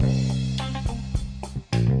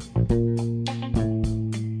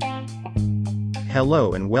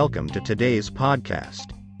Hello and welcome to today's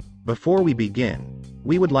podcast. Before we begin,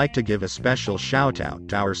 we would like to give a special shout out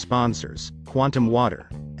to our sponsors, Quantum Water,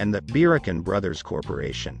 and the Birakan Brothers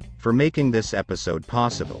Corporation, for making this episode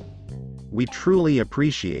possible. We truly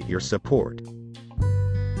appreciate your support.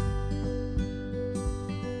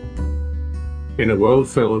 In a world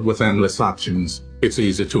filled with endless options, it's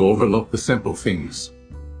easy to overlook the simple things.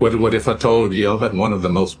 What if I told you that one of the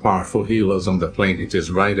most powerful healers on the planet is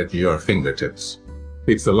right at your fingertips?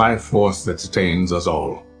 It's the life force that sustains us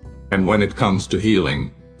all. And when it comes to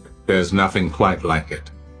healing, there's nothing quite like it.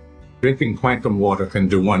 Drinking quantum water can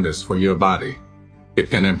do wonders for your body. It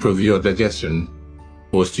can improve your digestion,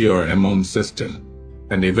 boost your immune system,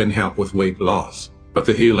 and even help with weight loss. But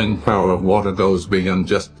the healing power of water goes beyond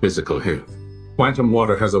just physical health. Quantum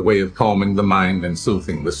water has a way of calming the mind and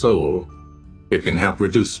soothing the soul. It can help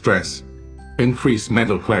reduce stress, increase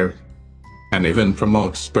mental clarity, and even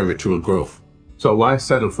promote spiritual growth. So why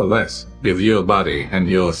settle for less? Give your body and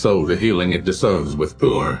your soul the healing it deserves with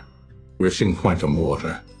pure, nourishing quantum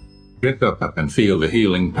water. Drink up and feel the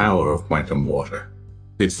healing power of quantum water.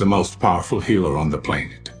 It's the most powerful healer on the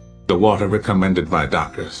planet. The water recommended by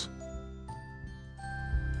doctors.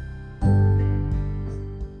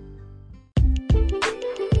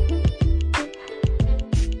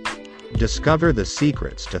 Discover the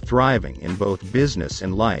secrets to thriving in both business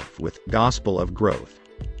and life with Gospel of Growth.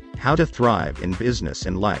 How to Thrive in Business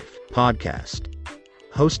and Life podcast.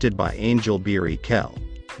 Hosted by Angel Beery Kell.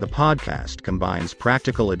 The podcast combines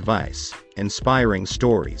practical advice, inspiring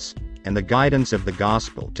stories, and the guidance of the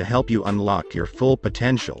gospel to help you unlock your full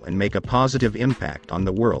potential and make a positive impact on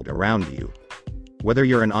the world around you. Whether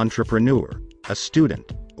you're an entrepreneur, a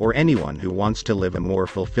student, or anyone who wants to live a more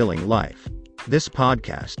fulfilling life, this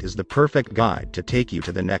podcast is the perfect guide to take you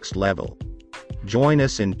to the next level. Join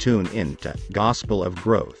us and tune in to Gospel of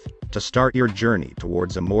Growth to start your journey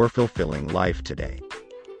towards a more fulfilling life today.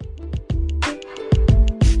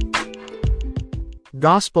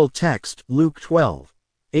 Gospel text, Luke 12,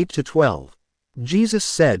 8-12. Jesus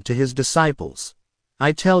said to his disciples,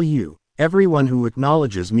 I tell you, everyone who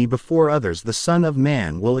acknowledges me before others the Son of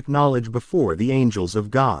Man will acknowledge before the angels of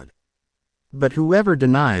God. But whoever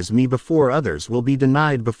denies me before others will be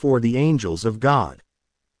denied before the angels of God.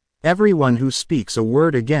 Everyone who speaks a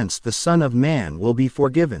word against the Son of Man will be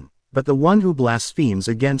forgiven, but the one who blasphemes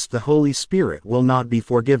against the Holy Spirit will not be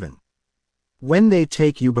forgiven. When they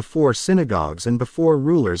take you before synagogues and before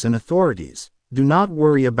rulers and authorities, do not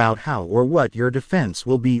worry about how or what your defense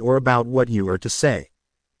will be or about what you are to say.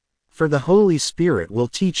 For the Holy Spirit will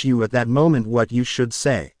teach you at that moment what you should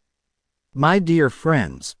say. My dear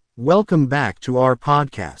friends, welcome back to our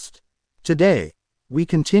podcast. Today, we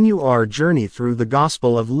continue our journey through the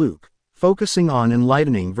Gospel of Luke, focusing on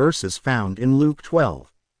enlightening verses found in Luke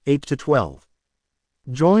 12, 8-12.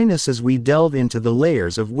 Join us as we delve into the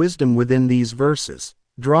layers of wisdom within these verses,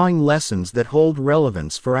 drawing lessons that hold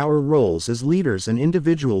relevance for our roles as leaders and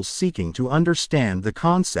individuals seeking to understand the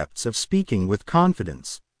concepts of speaking with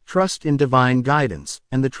confidence, trust in divine guidance,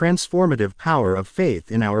 and the transformative power of faith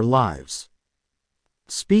in our lives.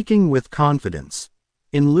 Speaking with confidence.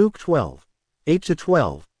 In Luke 12,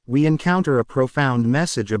 8-12, we encounter a profound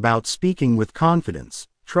message about speaking with confidence,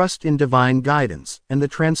 trust in divine guidance, and the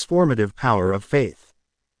transformative power of faith.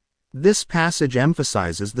 This passage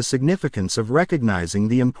emphasizes the significance of recognizing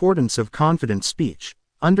the importance of confident speech,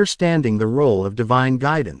 understanding the role of divine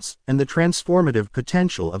guidance, and the transformative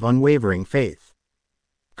potential of unwavering faith.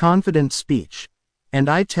 Confident speech. And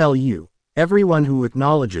I tell you, everyone who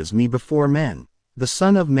acknowledges me before men, the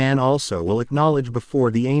Son of Man also will acknowledge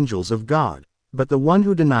before the angels of God, but the one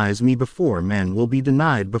who denies me before men will be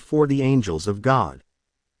denied before the angels of God.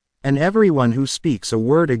 And everyone who speaks a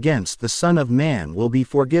word against the Son of Man will be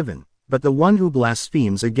forgiven, but the one who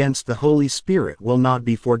blasphemes against the Holy Spirit will not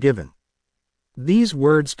be forgiven. These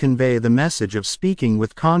words convey the message of speaking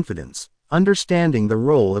with confidence, understanding the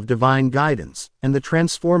role of divine guidance, and the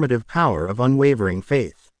transformative power of unwavering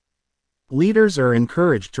faith. Leaders are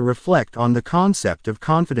encouraged to reflect on the concept of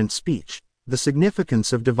confident speech, the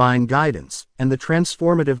significance of divine guidance, and the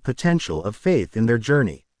transformative potential of faith in their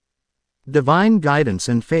journey. Divine guidance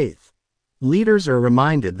and faith. Leaders are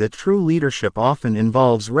reminded that true leadership often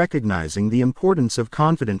involves recognizing the importance of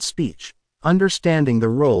confident speech, understanding the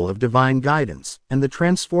role of divine guidance, and the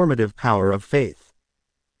transformative power of faith.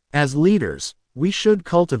 As leaders, we should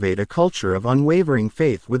cultivate a culture of unwavering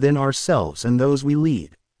faith within ourselves and those we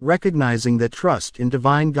lead, recognizing that trust in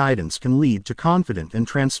divine guidance can lead to confident and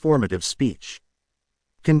transformative speech.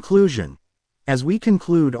 Conclusion. As we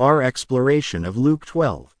conclude our exploration of Luke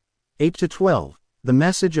 12, 8-12, the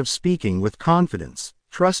message of speaking with confidence,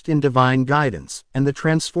 trust in divine guidance, and the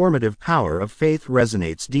transformative power of faith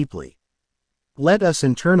resonates deeply. Let us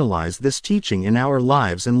internalize this teaching in our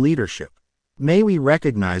lives and leadership. May we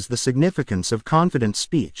recognize the significance of confident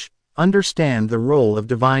speech, understand the role of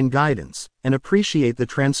divine guidance, and appreciate the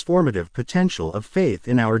transformative potential of faith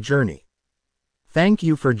in our journey. Thank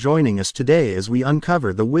you for joining us today as we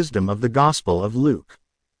uncover the wisdom of the Gospel of Luke.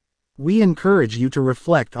 We encourage you to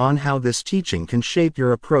reflect on how this teaching can shape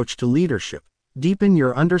your approach to leadership, deepen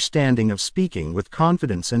your understanding of speaking with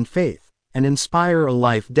confidence and faith, and inspire a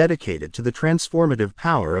life dedicated to the transformative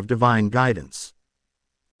power of divine guidance.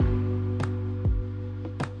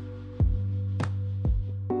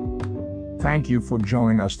 Thank you for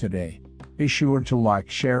joining us today. Be sure to like,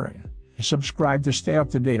 share, and subscribe to stay up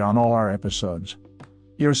to date on all our episodes.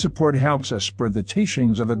 Your support helps us spread the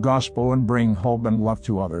teachings of the gospel and bring hope and love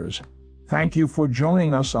to others. Thank you for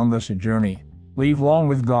joining us on this journey. Live long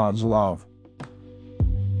with God's love.